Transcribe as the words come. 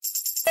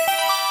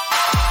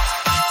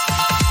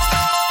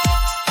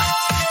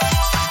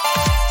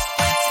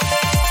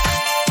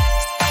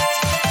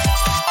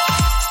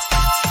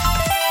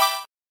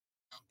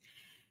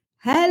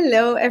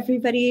Hello,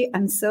 everybody.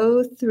 I'm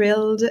so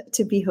thrilled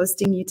to be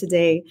hosting you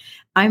today.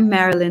 I'm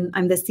Marilyn.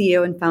 I'm the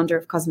CEO and founder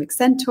of Cosmic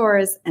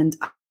Centaurs, and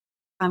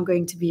I'm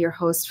going to be your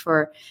host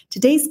for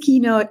today's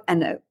keynote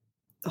and a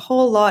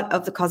whole lot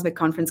of the Cosmic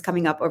Conference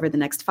coming up over the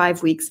next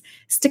 5 weeks.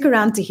 Stick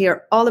around to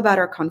hear all about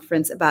our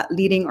conference, about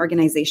leading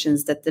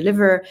organizations that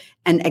deliver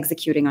and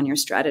executing on your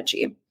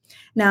strategy.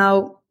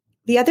 Now,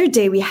 the other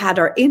day, we had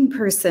our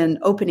in-person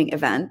opening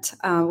event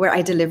where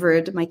I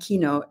delivered my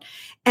keynote.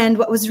 And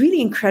what was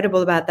really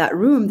incredible about that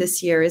room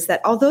this year is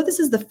that although this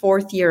is the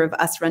 4th year of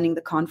us running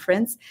the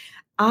conference,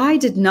 I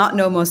did not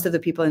know most of the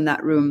people in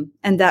that room.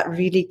 And that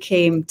really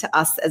came to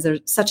us as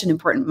such an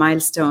important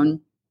milestone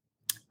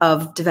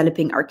of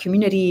developing our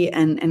community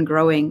and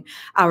growing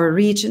our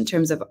reach in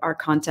terms of our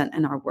content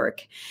and our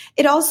work.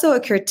 It also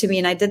occurred to me,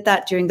 and I did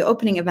that during the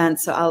opening event,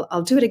 so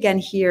I'll do it again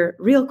here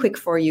real quick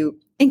for you.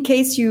 In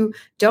case you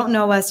don't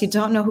know us, you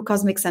don't know who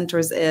Cosmic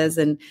Centaurs is,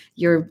 and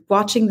you're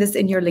watching this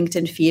in your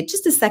LinkedIn feed,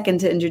 just a second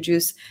to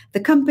introduce the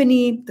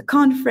company, the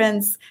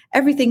conference,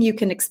 everything you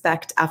can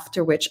expect,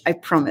 after which I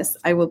promise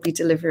I will be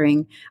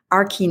delivering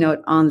our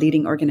keynote on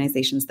leading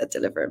organizations that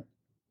deliver.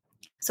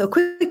 So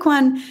quick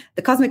one,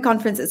 the Cosmic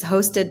Conference is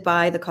hosted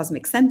by the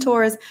Cosmic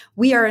Centaurs.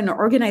 We are an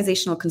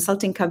organizational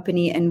consulting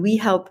company, and we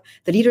help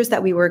the leaders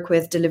that we work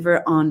with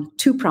deliver on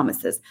 2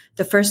 promises.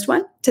 The first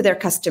one, to their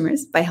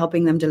customers by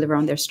helping them deliver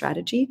on their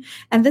strategy.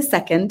 And the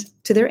second,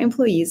 to their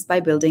employees by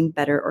building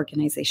better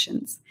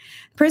organizations.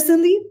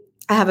 Personally,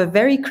 I have a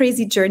very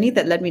crazy journey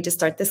that led me to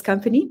start this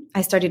company.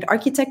 I studied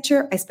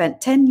architecture. I spent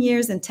 10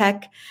 years in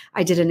tech.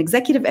 I did an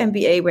executive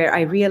MBA where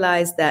I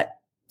realized that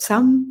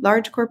some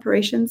large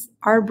corporations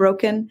are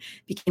broken,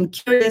 became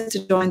curious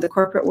to join the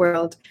corporate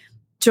world,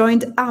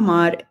 joined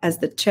Amar as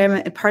the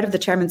chairman, part of the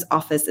chairman's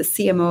office as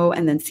CMO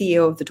and then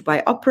CEO of the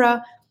Dubai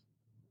Opera.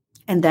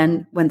 And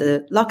then when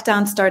the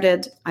lockdown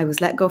started, I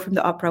was let go from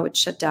the opera, which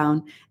shut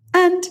down.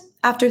 And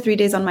after 3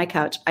 days on my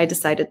couch, I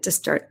decided to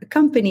start a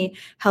company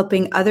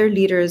helping other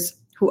leaders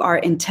who are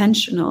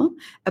intentional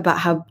about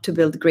how to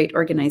build great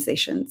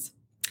organizations.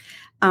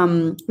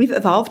 We've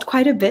evolved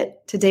quite a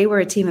bit. Today,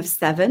 we're a team of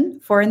 7,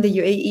 4 in the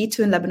UAE,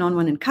 2 in Lebanon,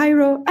 1 in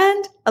Cairo.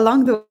 And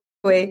along the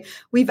way,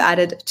 we've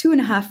added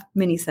 2.5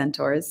 mini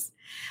centaurs.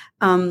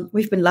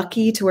 We've been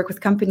lucky to work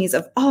with companies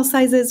of all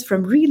sizes,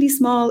 from really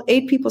small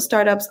 8-people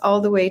startups all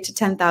the way to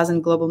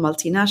 10,000 global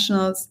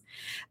multinationals,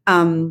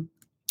 and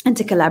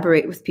to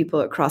collaborate with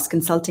people across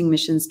consulting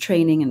missions,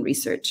 training, and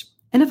research.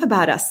 Enough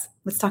about us.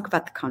 Let's talk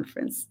about the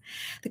conference.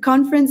 The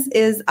conference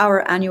is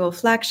our annual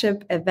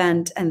flagship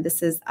event, and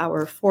this is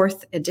our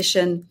 4th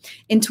edition.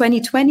 In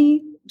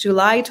 2020,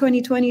 July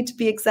 2020 to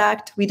be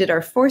exact, we did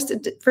our first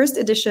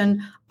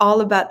edition all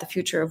about the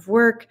future of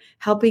work,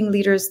 helping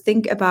leaders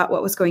think about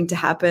what was going to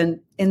happen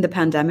in the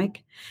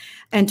pandemic.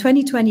 In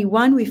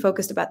 2021, we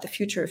focused about the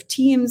future of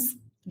teams.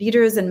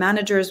 Leaders and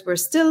managers were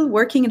still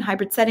working in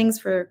hybrid settings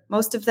for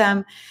most of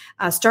them,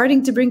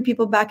 starting to bring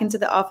people back into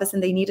the office,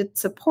 and they needed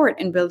support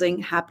in building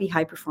happy,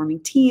 high-performing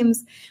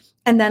teams.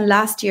 And then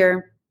last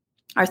year,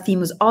 our theme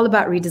was all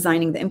about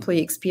redesigning the employee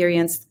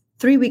experience.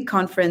 3-week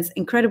conference,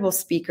 incredible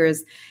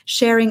speakers,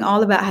 sharing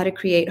all about how to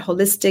create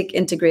holistic,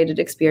 integrated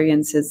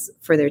experiences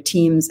for their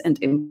teams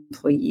and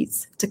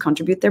employees to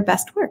contribute their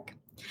best work.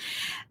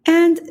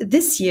 And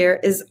this year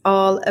is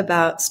all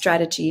about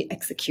strategy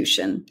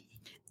execution.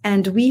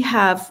 And we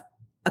have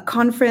a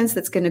conference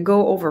that's going to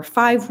go over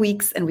 5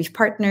 weeks, and we've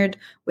partnered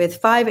with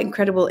 5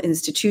 incredible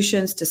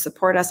institutions to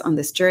support us on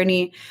this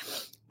journey.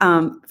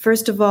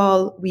 First of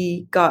all,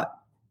 we got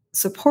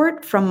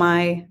support from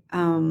my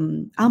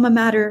alma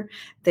mater.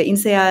 The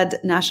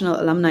INSEAD National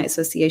Alumni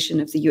Association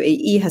of the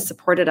UAE has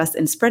supported us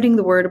in spreading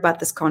the word about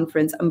this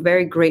conference. I'm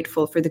very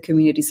grateful for the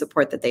community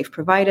support that they've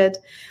provided.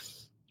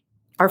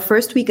 Our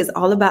first week is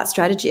all about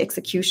strategy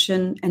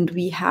execution, and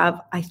we have,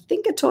 I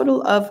think, a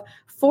total of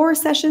 4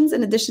 sessions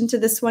in addition to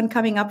this one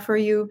coming up for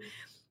you.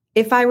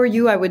 If I were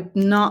you, I would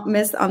not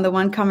miss on the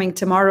one coming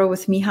tomorrow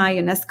with Mihai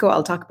Ionesco.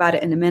 I'll talk about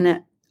it in a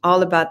minute,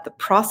 all about the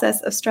process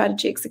of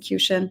strategy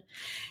execution.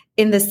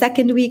 In the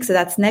second week, so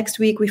that's next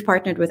week, we've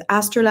partnered with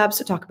Astrolabs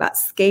to talk about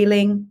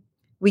scaling.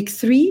 Week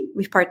 3,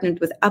 we've partnered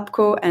with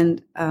UPCO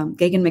and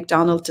Gagan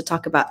McDonald to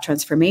talk about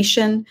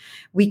transformation.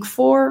 Week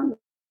 4,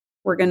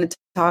 we're going to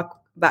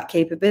talk about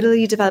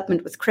capability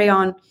development with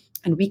Crayon.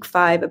 And week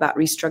 5 about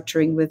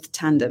restructuring with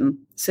Tandem.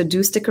 So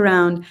do stick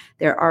around.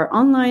 There are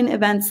online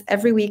events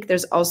every week.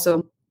 There's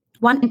also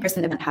one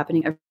in-person event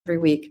happening every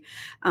week.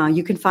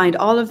 You can find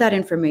all of that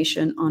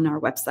information on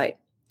our website.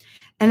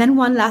 And then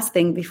one last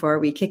thing before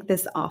we kick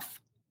this off.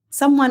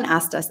 Someone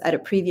asked us at a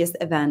previous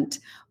event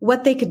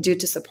what they could do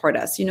to support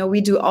us. You know,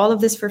 we do all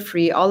of this for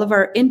free. All of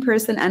our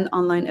in-person and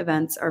online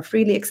events are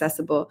freely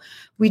accessible.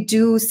 We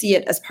do see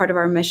it as part of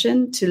our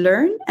mission to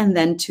learn and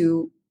then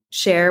to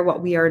share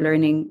what we are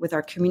learning with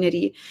our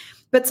community.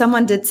 But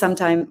someone did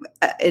sometime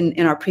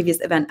in our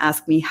previous event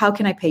ask me, how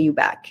can I pay you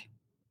back?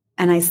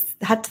 And I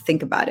had to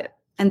think about it.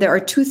 And there are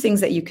 2 things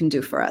that you can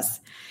do for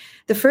us.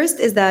 The first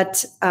is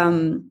that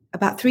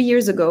about 3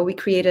 years ago, we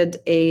created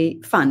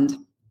a fund.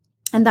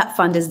 And that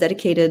fund is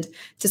dedicated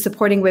to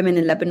supporting women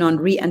in Lebanon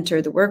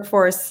re-enter the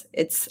workforce.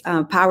 It's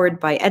powered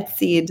by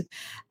EdSeed.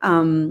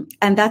 And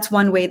that's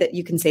one way that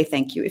you can say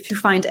thank you. If you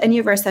find any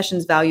of our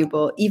sessions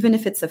valuable, even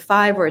if it's a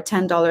 $5 or a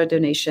 $10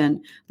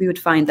 donation, we would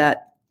find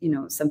that,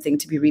 something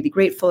to be really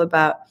grateful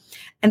about.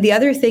 And the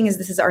other thing is,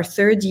 this is our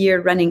third year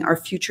running our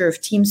Future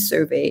of Teams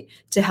survey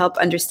to help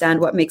understand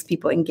what makes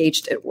people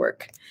engaged at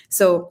work.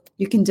 So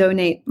you can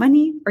donate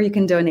money or you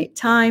can donate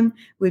time.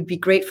 We'd be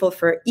grateful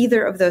for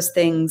either of those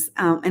things.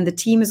 And the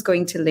team is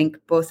going to link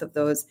both of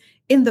those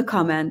in the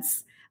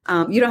comments.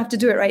 You don't have to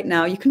do it right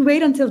now. You can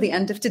wait until the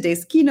end of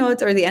today's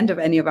keynote or the end of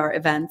any of our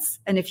events.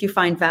 And if you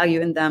find value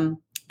in them,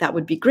 that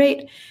would be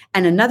great.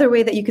 And another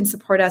way that you can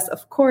support us,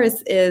 of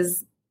course,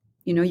 is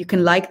you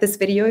can like this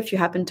video if you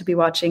happen to be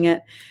watching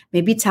it,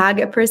 maybe tag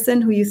a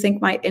person who you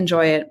think might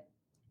enjoy it.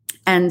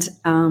 And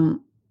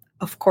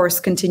of course,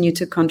 continue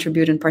to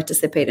contribute and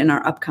participate in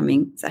our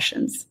upcoming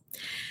sessions.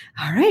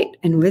 All right.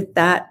 And with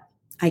that,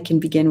 I can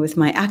begin with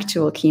my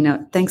actual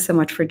keynote. Thanks so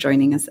much for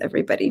joining us,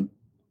 everybody.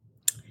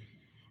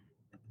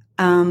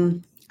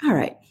 All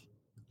right.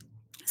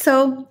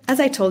 So as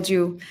I told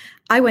you,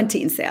 I went to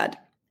INSEAD.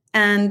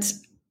 And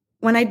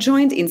when I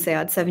joined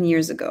INSEAD 7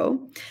 years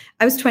ago,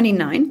 I was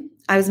 29.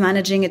 I was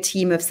managing a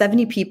team of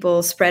 70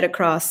 people spread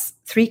across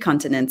 3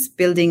 continents,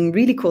 building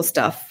really cool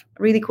stuff,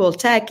 really cool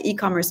tech,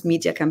 e-commerce,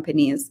 media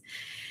companies.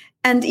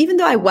 And even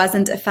though I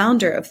wasn't a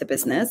founder of the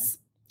business,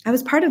 I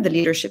was part of the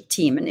leadership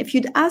team. And if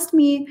you'd asked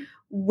me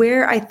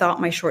where I thought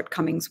my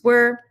shortcomings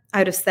were,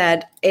 I'd have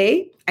said,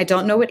 A, I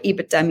don't know what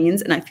EBITDA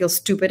means, and I feel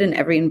stupid in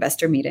every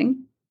investor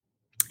meeting.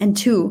 And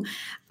 2,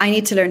 I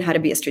need to learn how to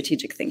be a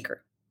strategic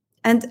thinker.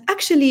 And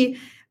actually,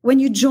 when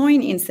you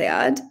join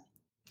INSEAD,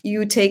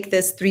 you take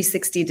this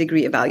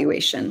 360-degree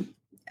evaluation.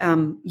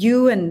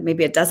 You and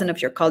maybe a dozen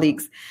of your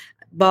colleagues,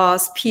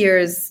 boss,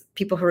 peers,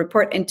 people who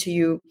report into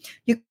you,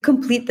 you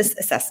complete this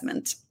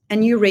assessment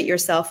and you rate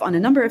yourself on a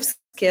number of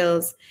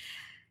skills.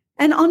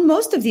 And on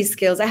most of these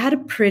skills, I had a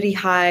pretty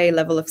high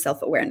level of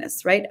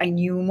self-awareness, right? I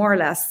knew more or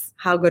less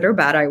how good or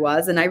bad I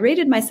was, and I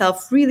rated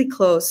myself really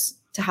close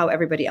to how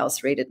everybody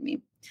else rated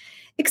me,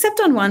 except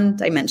on one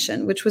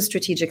dimension, which was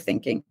strategic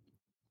thinking.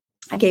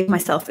 I gave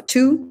myself a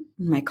 2,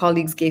 and my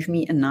colleagues gave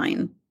me a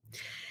 9.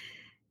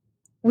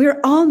 We're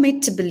all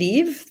made to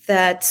believe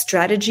that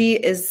strategy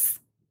is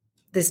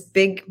this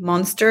big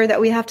monster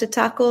that we have to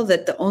tackle,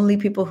 that the only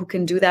people who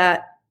can do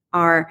that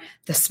are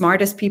the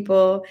smartest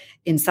people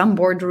in some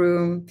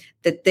boardroom,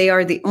 that they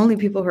are the only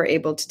people who are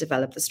able to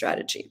develop the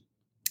strategy.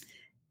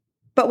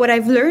 But what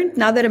I've learned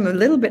now that I'm a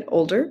little bit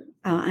older,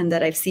 and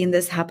that I've seen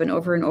this happen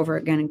over and over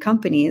again in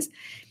companies,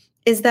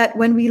 is that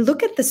when we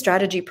look at the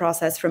strategy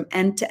process from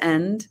end to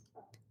end,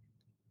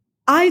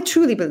 I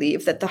truly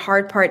believe that the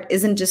hard part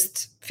isn't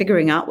just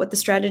figuring out what the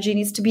strategy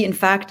needs to be. In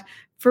fact,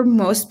 for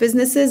most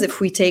businesses, if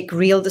we take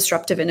real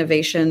disruptive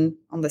innovation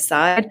on the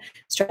side,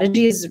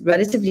 strategy is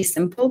relatively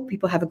simple.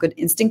 People have a good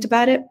instinct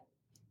about it.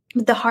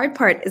 But the hard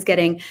part is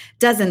getting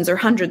dozens or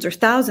hundreds or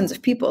thousands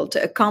of people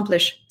to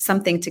accomplish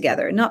something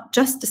together, not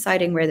just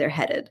deciding where they're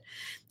headed.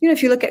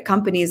 If you look at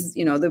companies,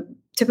 the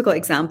typical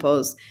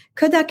examples,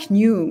 Kodak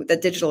knew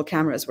that digital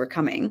cameras were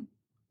coming.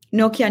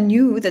 Nokia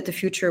knew that the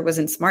future was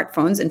in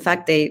smartphones. In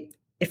fact,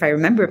 if I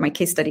remember my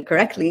case study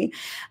correctly,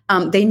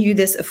 they knew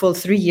this a full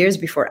 3 years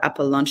before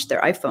Apple launched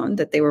their iPhone,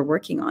 that they were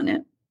working on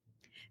it.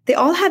 They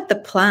all had the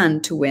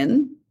plan to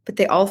win, but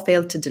they all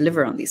failed to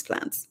deliver on these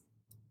plans.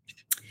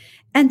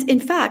 And in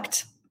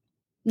fact,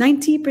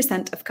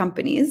 90% of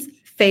companies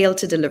fail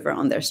to deliver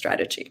on their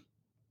strategy.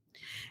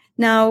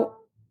 Now,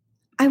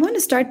 I want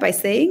to start by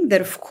saying that,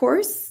 of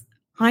course,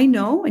 I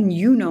know and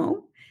you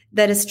know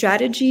that a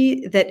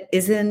strategy that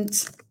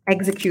isn't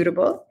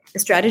executable, a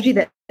strategy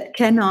that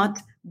cannot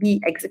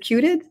be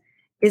executed,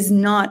 is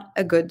not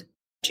a good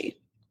strategy.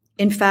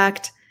 In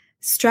fact,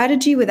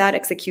 strategy without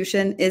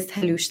execution is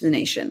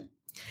hallucination.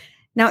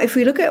 Now, if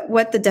we look at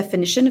what the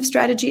definition of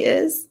strategy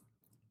is,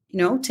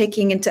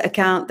 taking into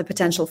account the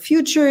potential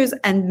futures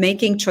and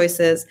making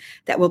choices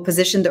that will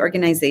position the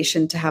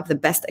organization to have the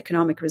best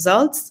economic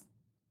results,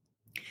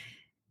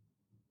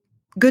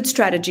 good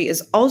strategy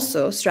is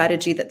also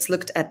strategy that's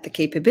looked at the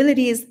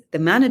capabilities, the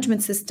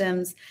management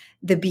systems,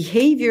 the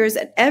behaviors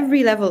at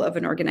every level of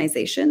an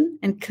organization,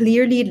 and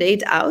clearly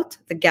laid out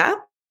the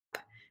gap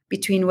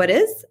between what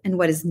is and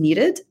what is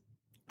needed,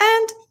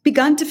 and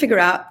begun to figure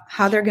out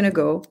how they're going to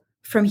go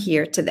from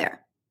here to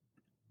there.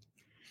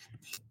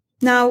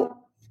 Now,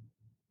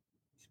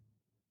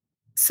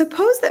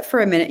 suppose that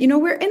for a minute,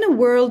 we're in a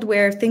world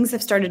where things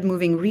have started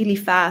moving really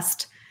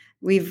fast.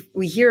 We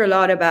hear a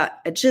lot about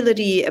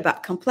agility,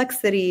 about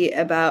complexity,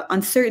 about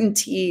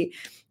uncertainty.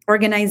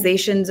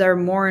 Organizations are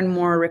more and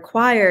more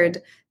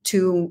required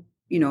to,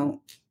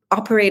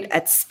 operate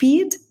at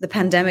speed. The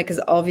pandemic has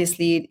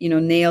obviously,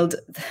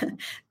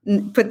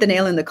 put the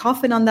nail in the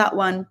coffin on that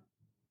one.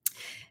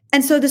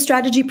 And so the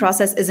strategy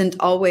process isn't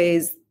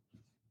always,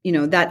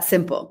 that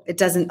simple. It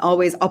doesn't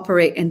always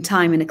operate in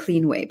time in a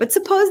clean way. But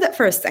suppose that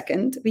for a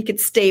second, we could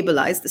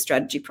stabilize the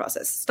strategy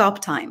process,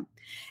 stop time,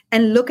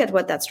 and look at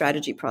what that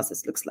strategy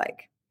process looks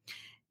like.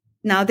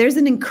 Now, there's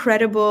an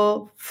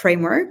incredible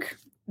framework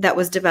that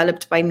was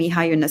developed by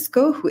Mihai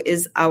Ionescu, who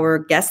is our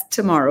guest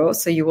tomorrow.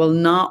 So you will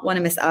not want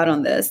to miss out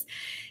on this.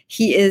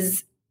 He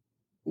is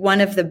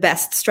one of the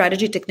best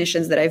strategy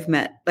technicians that I've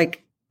met,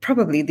 like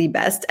probably the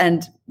best.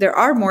 And there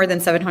are more than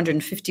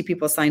 750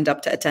 people signed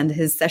up to attend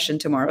his session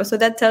tomorrow. So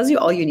that tells you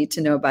all you need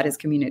to know about his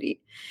community.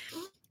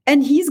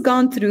 And he's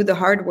gone through the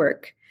hard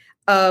work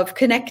of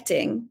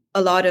connecting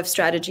a lot of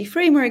strategy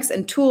frameworks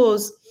and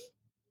tools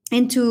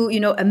into,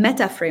 a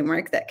meta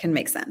framework that can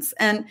make sense.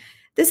 And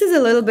this is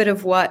a little bit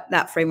of what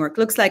that framework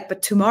looks like.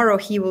 But tomorrow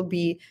he will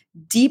be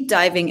deep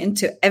diving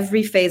into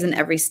every phase and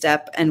every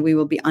step, and we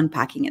will be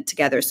unpacking it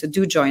together. So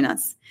do join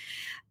us.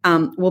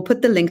 We'll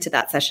put the link to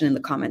that session in the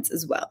comments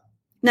as well.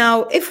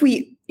 Now, if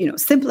we,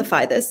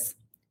 simplify this,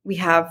 we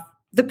have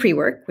the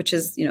pre-work, which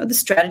is, the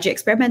strategy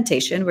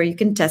experimentation, where you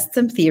can test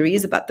some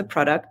theories about the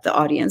product, the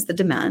audience, the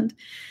demand.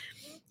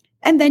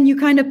 And then you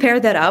kind of pair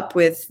that up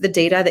with the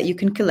data that you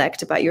can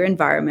collect about your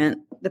environment,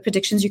 the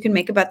predictions you can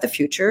make about the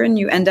future, and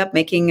you end up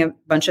making a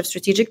bunch of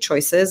strategic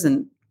choices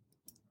and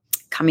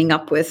coming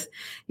up with,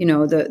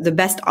 the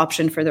best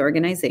option for the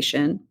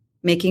organization,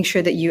 making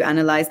sure that you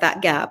analyze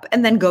that gap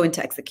and then go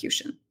into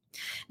execution.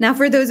 Now,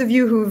 for those of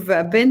you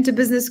who've been to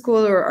business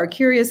school or are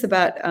curious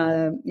about,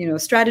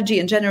 strategy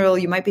in general,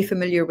 you might be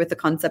familiar with the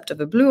concept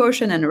of a blue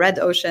ocean and a red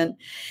ocean.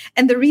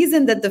 And the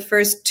reason that the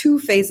first two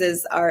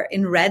phases are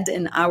in red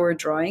in our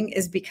drawing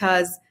is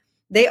because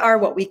they are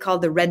what we call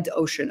the red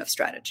ocean of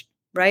strategy,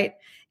 right?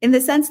 In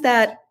the sense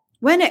that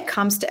when it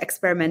comes to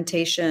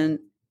experimentation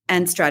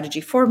and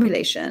strategy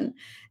formulation,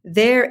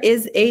 there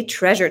is a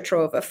treasure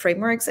trove of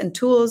frameworks and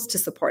tools to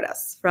support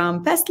us,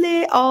 from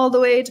Pestle all the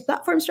way to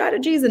platform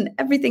strategies and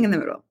everything in the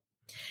middle.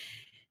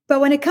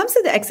 But when it comes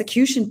to the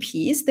execution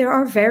piece, there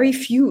are very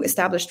few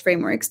established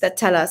frameworks that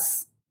tell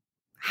us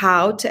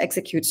how to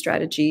execute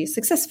strategy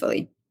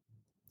successfully.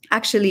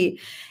 Actually,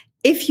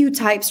 if you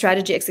type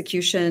strategy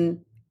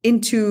execution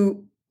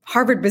into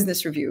Harvard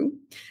Business Review,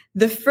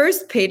 the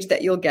first page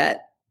that you'll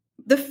get,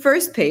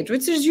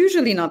 which is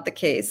usually not the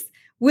case,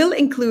 will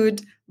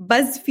include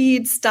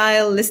BuzzFeed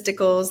style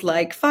listicles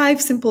like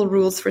 5 simple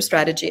rules for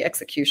strategy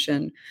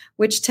execution,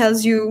 which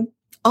tells you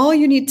all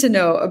you need to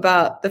know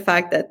about the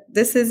fact that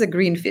this is a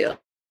greenfield.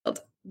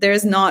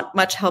 There's not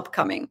much help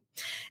coming.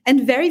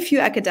 And very few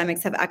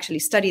academics have actually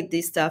studied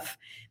this stuff,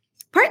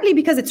 partly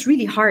because it's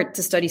really hard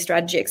to study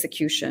strategy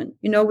execution.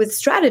 With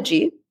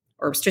strategy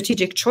or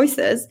strategic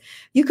choices,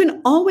 you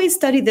can always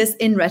study this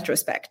in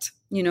retrospect.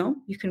 You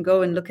can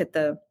go and look at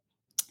the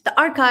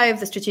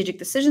archive, the strategic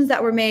decisions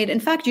that were made. In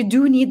fact, you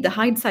do need the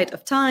hindsight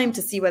of time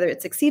to see whether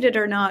it succeeded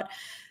or not.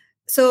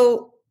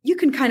 So you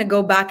can kind of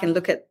go back and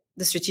look at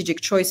the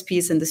strategic choice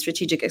piece and the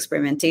strategic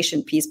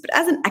experimentation piece. But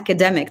as an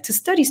academic, to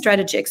study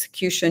strategy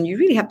execution, you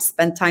really have to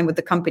spend time with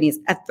the companies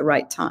at the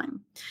right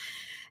time.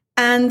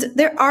 And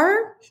there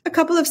are a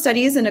couple of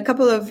studies and a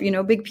couple of,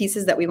 big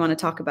pieces that we want to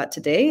talk about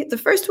today. The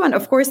first one,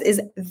 of course,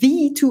 is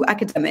the two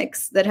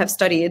academics that have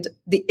studied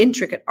the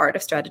intricate art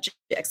of strategy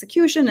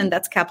execution, and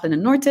that's Kaplan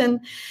and Norton.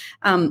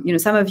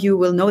 Some of you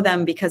will know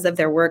them because of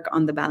their work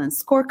on the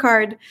balanced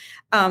scorecard.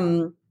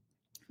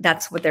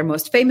 That's what they're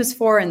most famous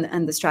for,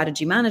 and the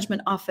strategy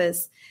management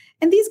office.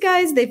 And these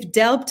guys, they've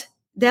delved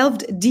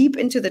deep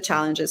into the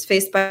challenges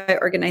faced by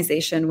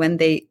organization when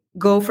they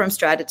go from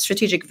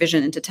strategic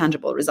vision into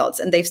tangible results.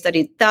 And they've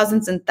studied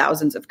thousands and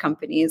thousands of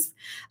companies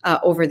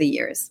over the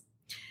years.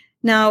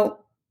 Now,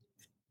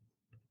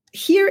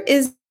 here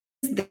is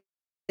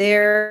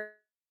their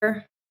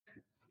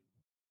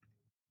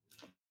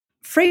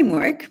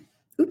framework.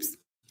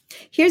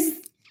 Here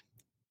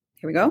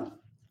we go.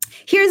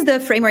 Here's the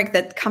framework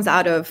that comes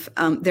out of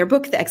their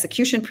book, The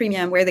Execution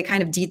Premium, where they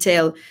kind of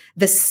detail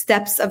the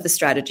steps of the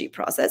strategy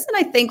process. And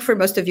I think for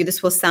most of you,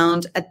 this will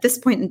sound at this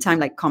point in time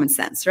like common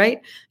sense, right?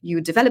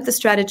 You develop the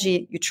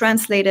strategy, you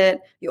translate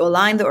it, you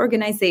align the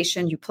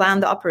organization, you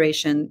plan the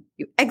operation,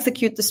 you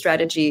execute the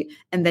strategy,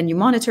 and then you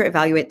monitor,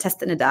 evaluate,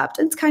 test, and adapt.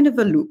 And it's kind of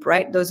a loop,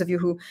 right? Those of you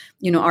who,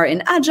 are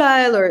in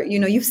Agile or,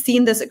 you've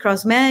seen this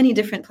across many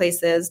different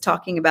places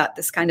talking about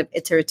this kind of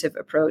iterative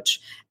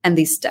approach and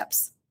these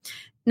steps.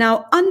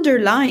 Now,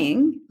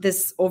 underlying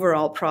this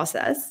overall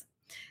process,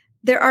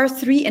 there are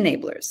 3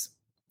 enablers.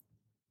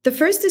 The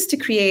first is to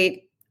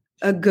create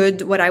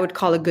what I would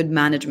call a good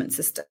management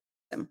system,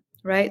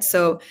 right?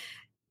 So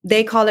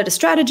they call it a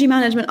strategy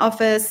management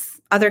office.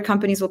 Other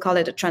companies will call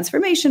it a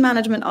transformation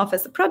management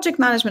office, a project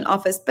management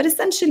office, but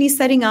essentially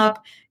setting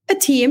up a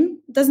team.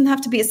 Doesn't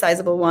have to be a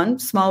sizable one.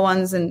 Small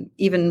ones and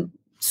even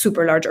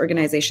super large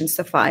organizations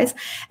suffice.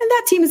 And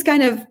that team is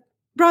kind of,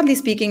 broadly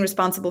speaking,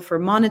 responsible for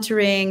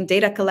monitoring,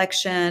 data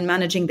collection,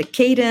 managing the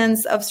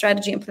cadence of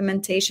strategy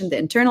implementation, the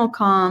internal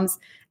comms,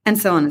 and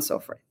so on and so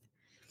forth.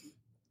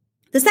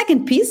 The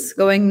second piece,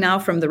 going now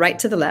from the right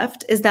to the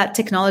left, is that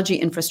technology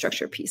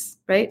infrastructure piece,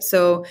 right?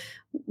 So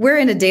we're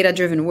in a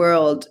data-driven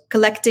world.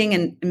 Collecting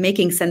and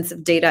making sense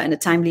of data in a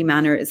timely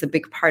manner is a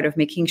big part of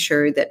making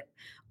sure that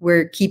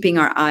we're keeping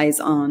our eyes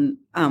on,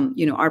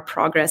 our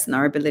progress and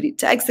our ability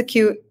to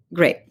execute.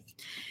 Great.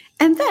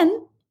 And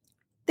then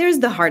there's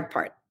the hard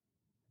part.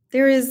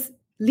 there is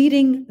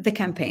leading the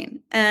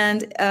campaign.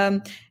 And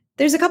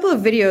there's a couple of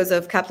videos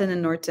of Kaplan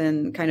and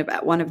Norton kind of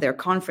at one of their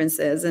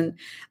conferences. And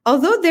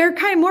although they're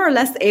kind of more or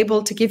less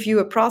able to give you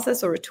a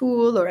process or a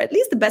tool, or at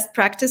least the best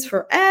practice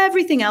for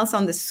everything else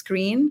on the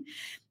screen,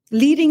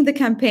 leading the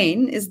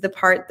campaign is the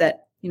part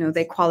that,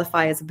 they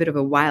qualify as a bit of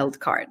a wild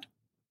card,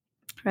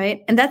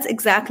 right? And that's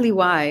exactly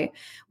why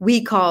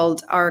we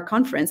called our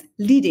conference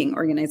Leading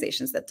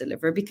Organizations That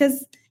Deliver,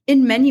 because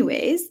in many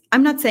ways,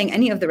 I'm not saying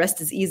any of the rest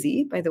is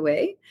easy, by the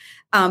way,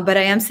 but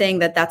I am saying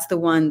that that's the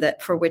one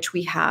that for which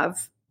we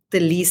have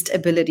the least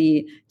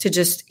ability to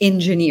just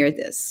engineer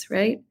this,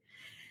 right?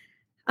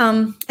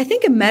 I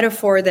think a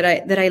metaphor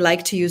that I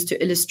like to use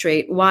to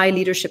illustrate why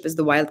leadership is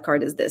the wild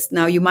card is this.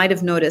 Now, you might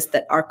have noticed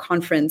that our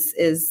conference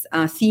is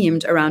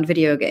themed around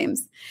video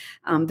games.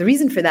 The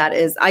reason for that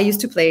is I used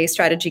to play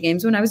strategy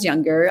games when I was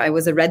younger. I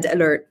was a Red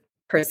Alert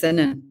person,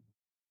 and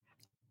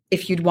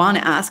if you'd want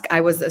to ask,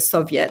 I was a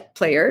Soviet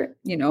player.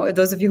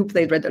 Those of you who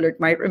played Red Alert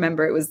might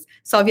remember it was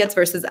Soviets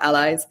versus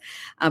Allies.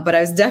 But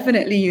I was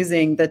definitely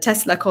using the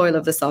Tesla coil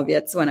of the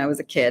Soviets when I was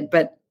a kid.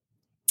 But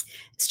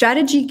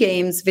strategy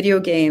games, video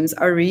games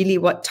are really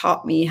what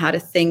taught me how to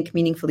think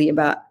meaningfully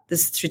about the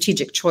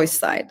strategic choice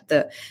side,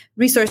 the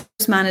resource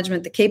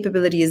management, the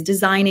capabilities,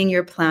 designing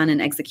your plan and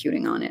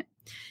executing on it.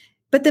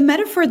 But the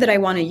metaphor that I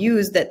want to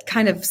use that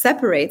kind of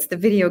separates the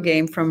video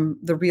game from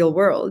the real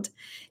world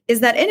is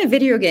that in a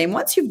video game,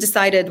 once you've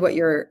decided what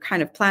your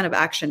kind of plan of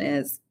action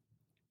is,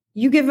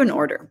 you give an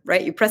order,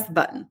 right? You press the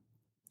button.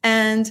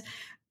 And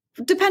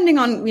depending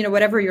on,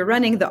 whatever you're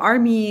running, the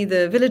army,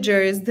 the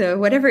villagers, the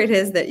whatever it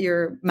is that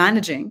you're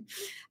managing,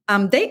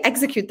 they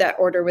execute that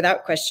order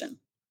without question.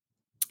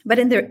 But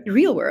in the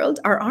real world,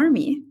 our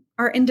army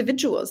are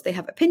individuals. They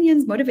have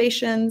opinions,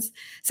 motivations.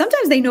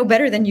 Sometimes they know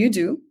better than you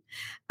do.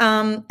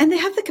 And they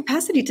have the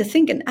capacity to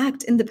think and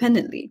act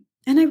independently.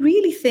 And I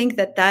really think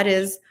that that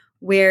is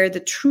where the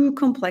true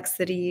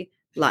complexity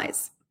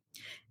lies.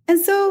 And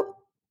so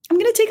I'm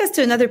going to take us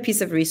to another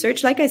piece of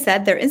research. Like I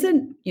said, there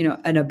isn't,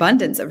 an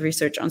abundance of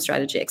research on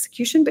strategy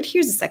execution, but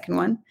here's a second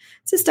one.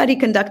 It's a study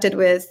conducted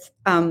with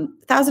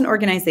 1,000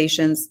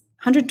 organizations,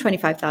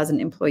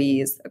 125,000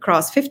 employees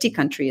across 50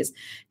 countries,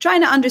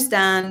 trying to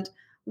understand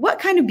what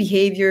kind of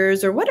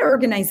behaviors or what are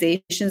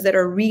organizations that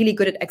are really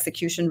good at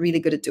execution,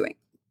 really good at doing.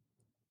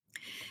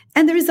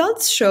 And the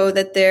results show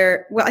that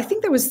I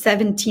think there was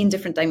 17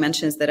 different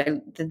dimensions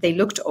that they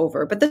looked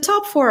over, but the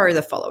top 4 are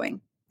the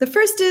following. The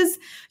first is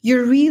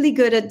you're really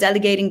good at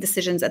delegating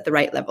decisions at the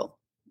right level.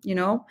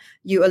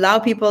 You allow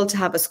people to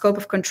have a scope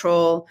of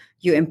control,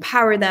 you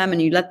empower them,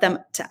 and you let them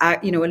to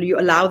act, you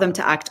allow them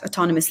to act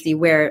autonomously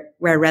where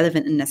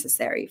relevant and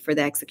necessary for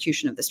the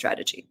execution of the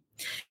strategy.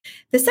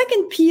 The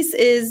second piece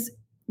is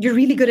you're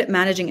really good at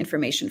managing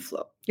information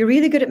flow. You're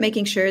really good at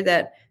making sure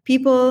that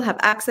people have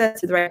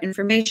access to the right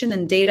information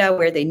and data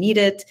where they need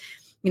it.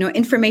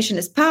 Information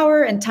is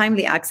power, and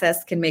timely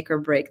access can make or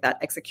break that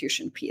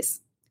execution piece.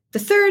 The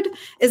third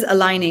is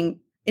aligning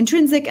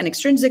intrinsic and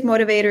extrinsic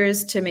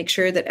motivators to make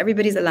sure that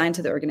everybody's aligned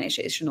to the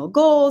organizational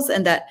goals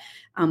and that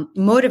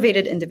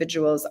motivated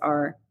individuals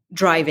are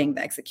driving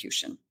the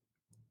execution.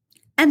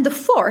 And the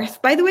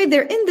fourth, by the way,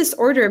 they're in this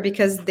order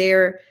because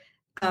they're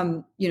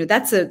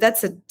that's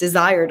a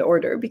desired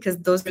order because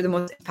those are the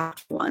most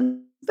impactful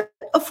ones. But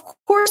of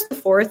course, the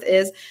fourth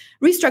is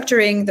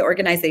restructuring the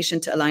organization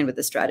to align with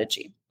the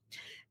strategy.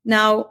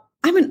 Now,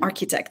 I'm an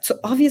architect, so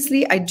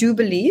obviously I do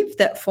believe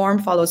that form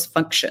follows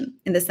function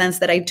in the sense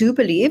that I do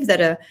believe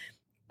that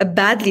a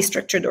badly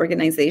structured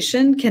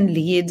organization can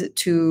lead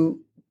to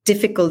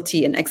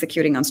difficulty in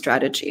executing on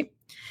strategy.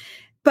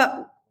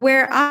 But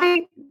where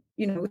I,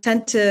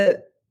 tend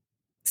to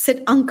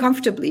sit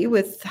uncomfortably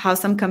with how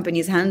some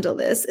companies handle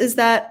this is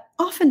that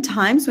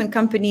oftentimes when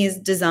companies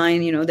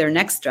design, their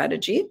next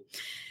strategy,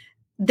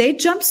 they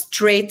jump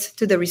straight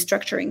to the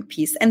restructuring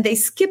piece and they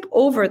skip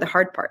over the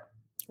hard part,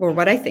 or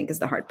what I think is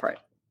the hard part.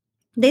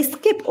 They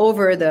skip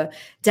over the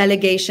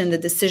delegation, the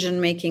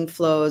decision-making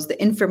flows,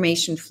 the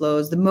information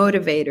flows, the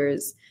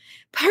motivators.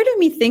 Part of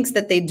me thinks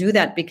that they do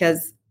that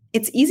because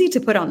it's easy to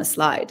put on a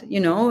slide. A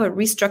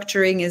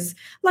restructuring is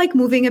like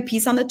moving a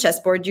piece on the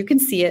chessboard. You can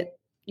see it.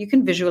 You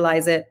can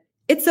visualize it.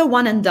 It's a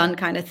one and done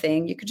kind of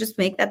thing. You could just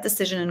make that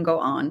decision and go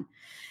on.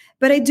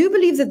 But I do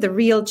believe that the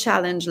real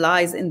challenge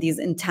lies in these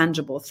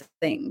intangible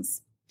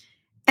things.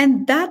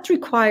 And that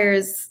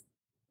requires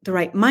the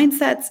right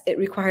mindsets. It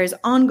requires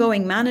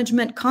ongoing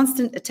management,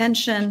 constant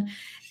attention,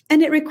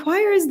 and it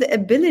requires the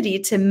ability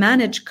to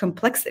manage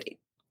complexity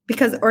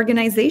because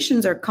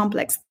organizations are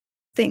complex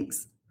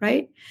things,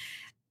 right?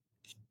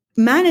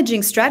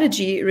 Managing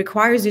strategy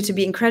requires you to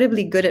be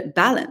incredibly good at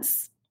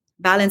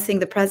balancing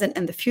the present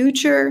and the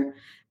future,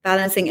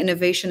 balancing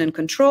innovation and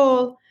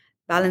control,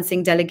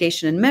 balancing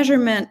delegation and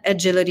measurement,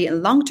 agility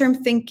and long-term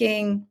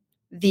thinking,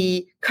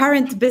 the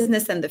current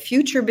business and the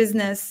future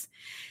business.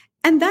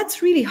 And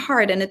that's really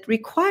hard. And it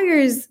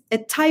requires a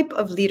type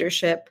of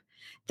leadership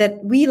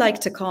that we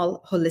like to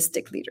call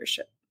holistic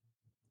leadership.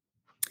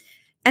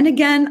 And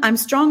again, I'm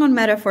strong on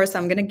metaphor, so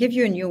I'm going to give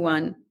you a new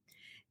one.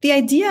 The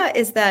idea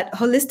is that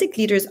holistic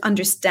leaders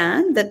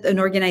understand that an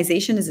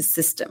organization is a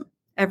system.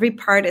 Every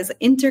part is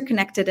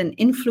interconnected and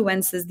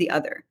influences the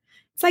other.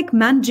 It's like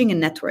managing a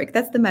network.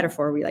 That's the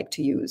metaphor we like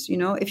to use.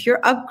 If you're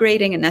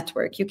upgrading a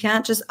network, you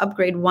can't just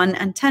upgrade one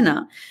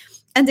antenna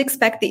and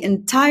expect the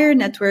entire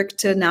network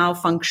to now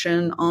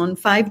function on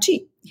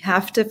 5G. You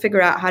have to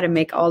figure out how to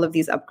make all of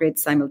these upgrades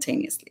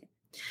simultaneously.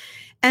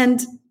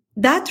 And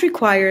that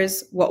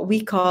requires what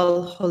we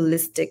call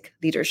holistic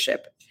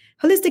leadership.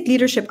 Holistic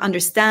leadership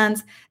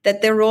understands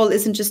that their role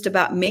isn't just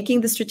about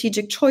making the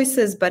strategic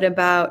choices, but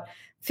about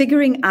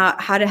figuring out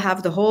how to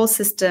have the whole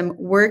system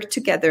work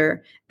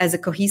together as a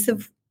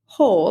cohesive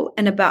whole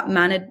and about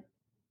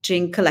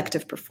managing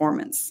collective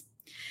performance.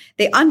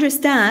 They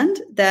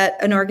understand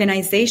that an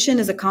organization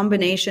is a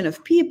combination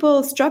of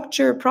people,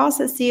 structure,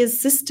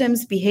 processes,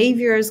 systems,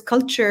 behaviors,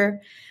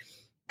 culture,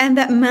 and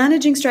that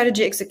managing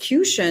strategy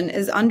execution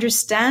is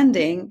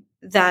understanding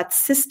that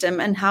system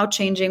and how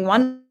changing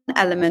one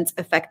element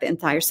affect the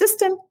entire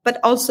system, but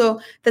also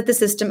that the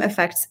system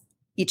affects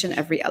each and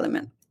every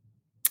element.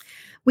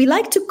 We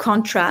like to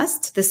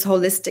contrast this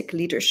holistic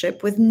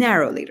leadership with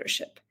narrow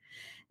leadership.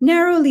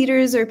 Narrow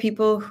leaders are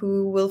people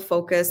who will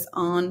focus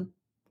on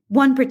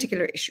one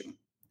particular issue.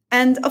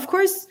 And of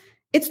course,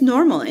 it's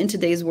normal in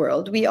today's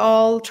world. We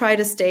all try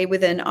to stay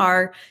within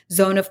our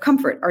zone of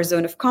comfort, our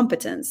zone of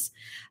competence.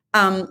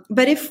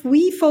 But if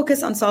we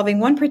focus on solving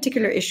one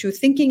particular issue,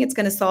 thinking it's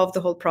going to solve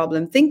the whole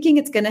problem, thinking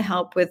it's going to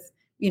help with,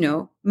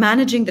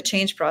 managing the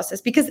change process,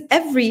 because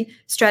every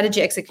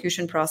strategy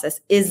execution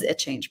process is a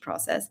change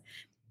process,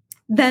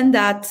 then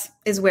that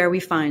is where we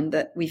find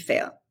that we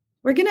fail.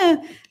 I'm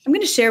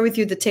going to share with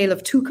you the tale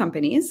of two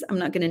companies. I'm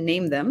not going to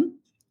name them,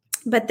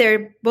 but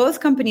they're both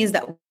companies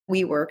that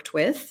we worked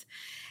with.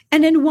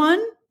 And in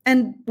one,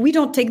 and we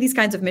don't take these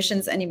kinds of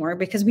missions anymore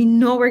because we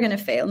know we're going to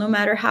fail, no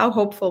matter how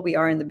hopeful we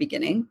are in the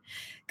beginning.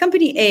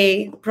 Company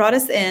A brought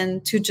us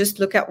in to just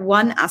look at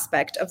one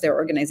aspect of their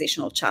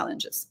organizational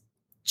challenges,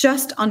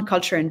 just on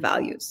culture and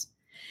values.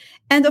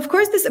 And of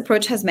course, this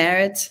approach has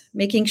merit,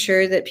 making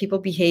sure that people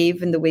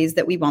behave in the ways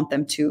that we want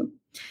them to.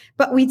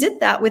 But we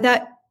did that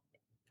without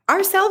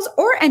ourselves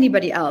or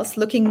anybody else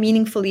looking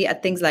meaningfully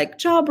at things like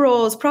job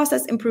roles,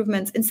 process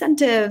improvements,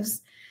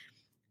 incentives.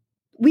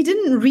 We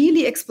didn't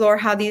really explore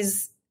how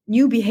these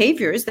new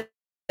behaviors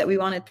that we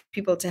wanted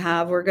people to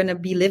have were going to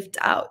be lived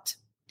out.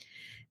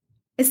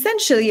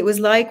 Essentially, it was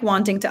like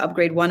wanting to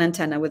upgrade one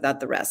antenna without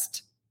the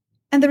rest.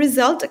 And the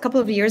result, a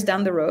couple of years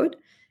down the road,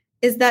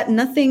 is that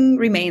nothing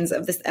remains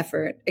of this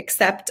effort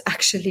except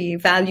actually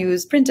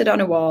values printed on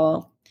a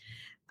wall,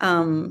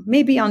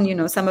 maybe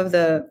on, some of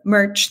the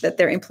merch that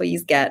their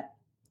employees get,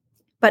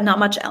 but not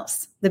much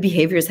else. The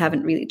behaviors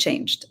haven't really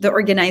changed. The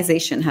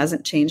organization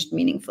hasn't changed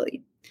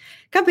meaningfully.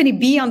 Company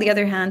B, on the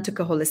other hand, took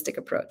a holistic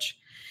approach.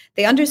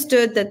 They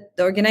understood that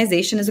the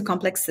organization is a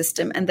complex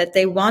system and that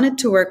they wanted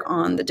to work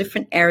on the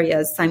different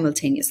areas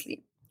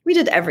simultaneously. We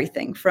did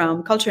everything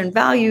from culture and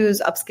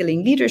values,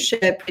 upskilling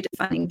leadership,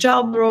 redefining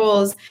job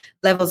roles,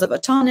 levels of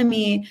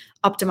autonomy,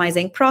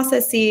 optimizing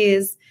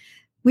processes.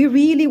 We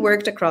really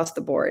worked across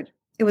the board.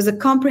 It was a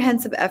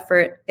comprehensive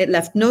effort. It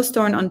left no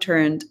stone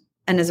unturned.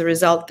 And as a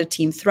result, the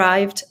team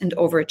thrived and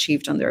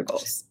overachieved on their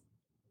goals.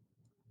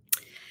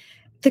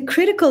 The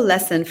critical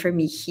lesson for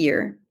me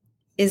here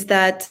is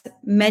that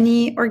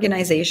many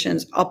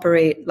organizations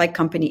operate like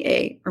Company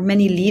A, or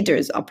many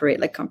leaders operate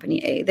like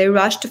Company A. They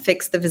rush to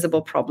fix the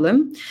visible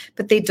problem,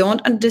 but they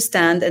don't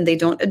understand and they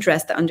don't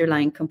address the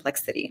underlying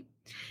complexity.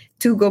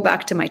 To go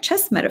back to my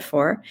chess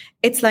metaphor,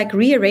 it's like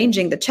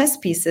rearranging the chess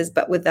pieces,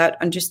 but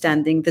without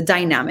understanding the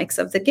dynamics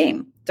of the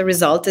game. The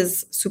result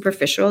is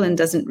superficial and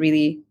doesn't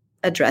really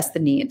address the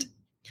need.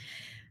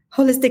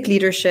 Holistic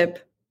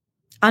leadership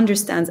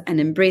understands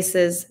and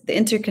embraces the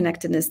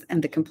interconnectedness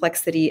and the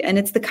complexity. And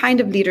it's the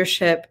kind of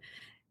leadership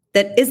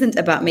that isn't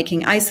about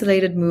making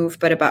isolated moves,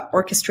 but about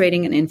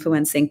orchestrating and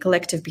influencing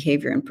collective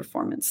behavior and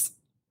performance.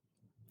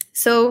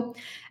 So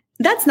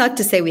that's not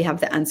to say we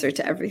have the answer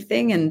to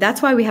everything. And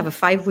that's why we have a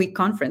 5-week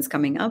conference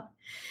coming up.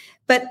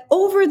 But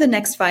over the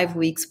next 5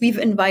 weeks, we've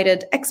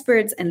invited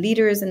experts and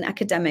leaders and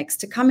academics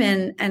to come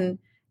in and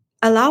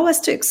allow us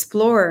to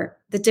explore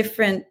the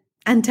different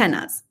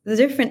antennas, the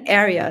different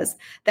areas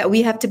that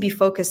we have to be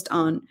focused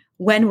on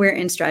when we're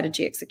in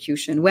strategy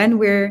execution, when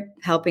we're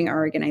helping our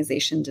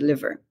organization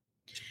deliver.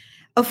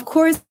 Of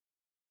course,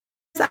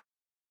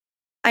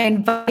 I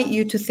invite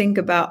you to think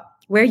about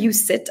where you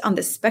sit on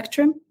the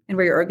spectrum and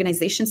where your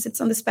organization sits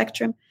on the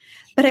spectrum.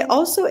 But I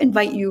also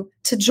invite you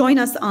to join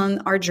us on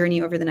our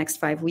journey over the next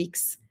 5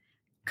 weeks.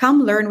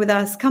 Come learn with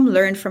us, come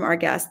learn from our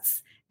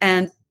guests,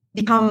 and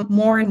become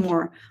more and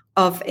more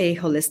of a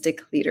holistic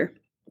leader.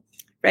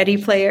 Ready,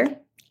 player?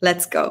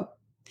 Let's go.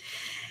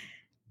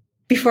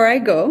 Before I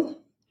go,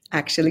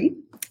 actually,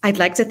 I'd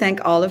like to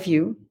thank all of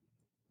you,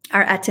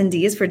 our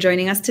attendees, for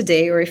joining us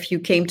today, or if you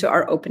came to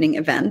our opening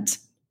event.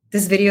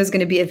 This video is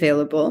going to be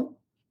available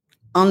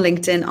on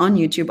LinkedIn, on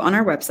YouTube, on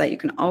our website. You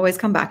can always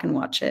come back and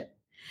watch it.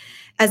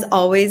 As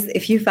always,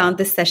 if you found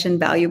this session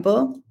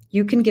valuable,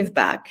 you can give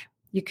back.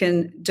 You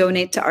can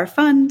donate to our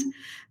fund.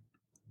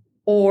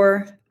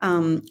 or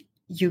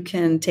you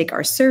can take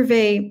our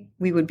survey.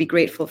 We would be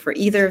grateful for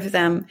either of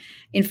them.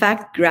 In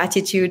fact,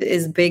 gratitude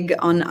is big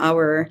on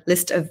our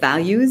list of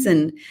values.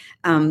 And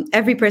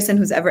every person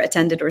who's ever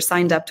attended or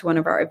signed up to one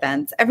of our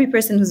events, every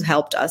person who's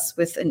helped us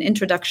with an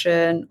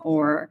introduction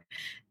or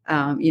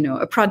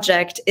a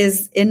project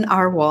is in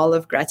our wall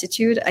of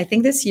gratitude. I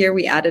think this year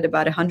we added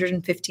about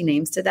 150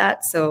 names to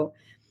that. So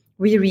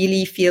we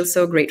really feel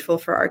so grateful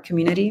for our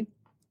community.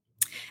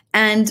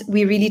 And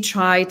we really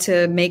try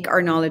to make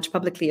our knowledge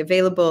publicly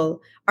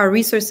available. Our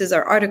resources,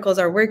 our articles,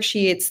 our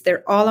worksheets,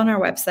 they're all on our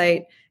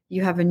website.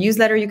 You have a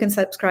newsletter you can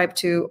subscribe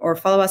to or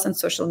follow us on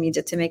social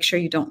media to make sure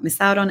you don't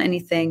miss out on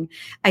anything.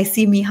 I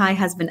see Mihai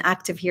has been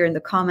active here in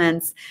the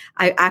comments.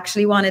 I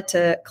actually wanted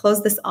to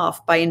close this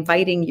off by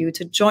inviting you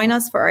to join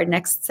us for our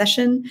next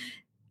session,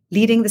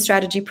 Leading the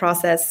Strategy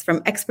Process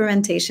from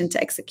Experimentation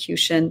to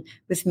Execution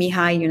with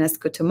Mihai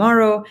Ionescu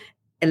tomorrow,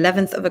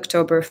 11th of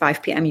October,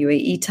 5 p.m.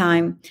 UAE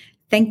time.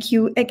 Thank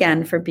you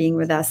again for being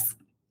with us,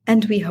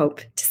 and we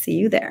hope to see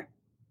you there.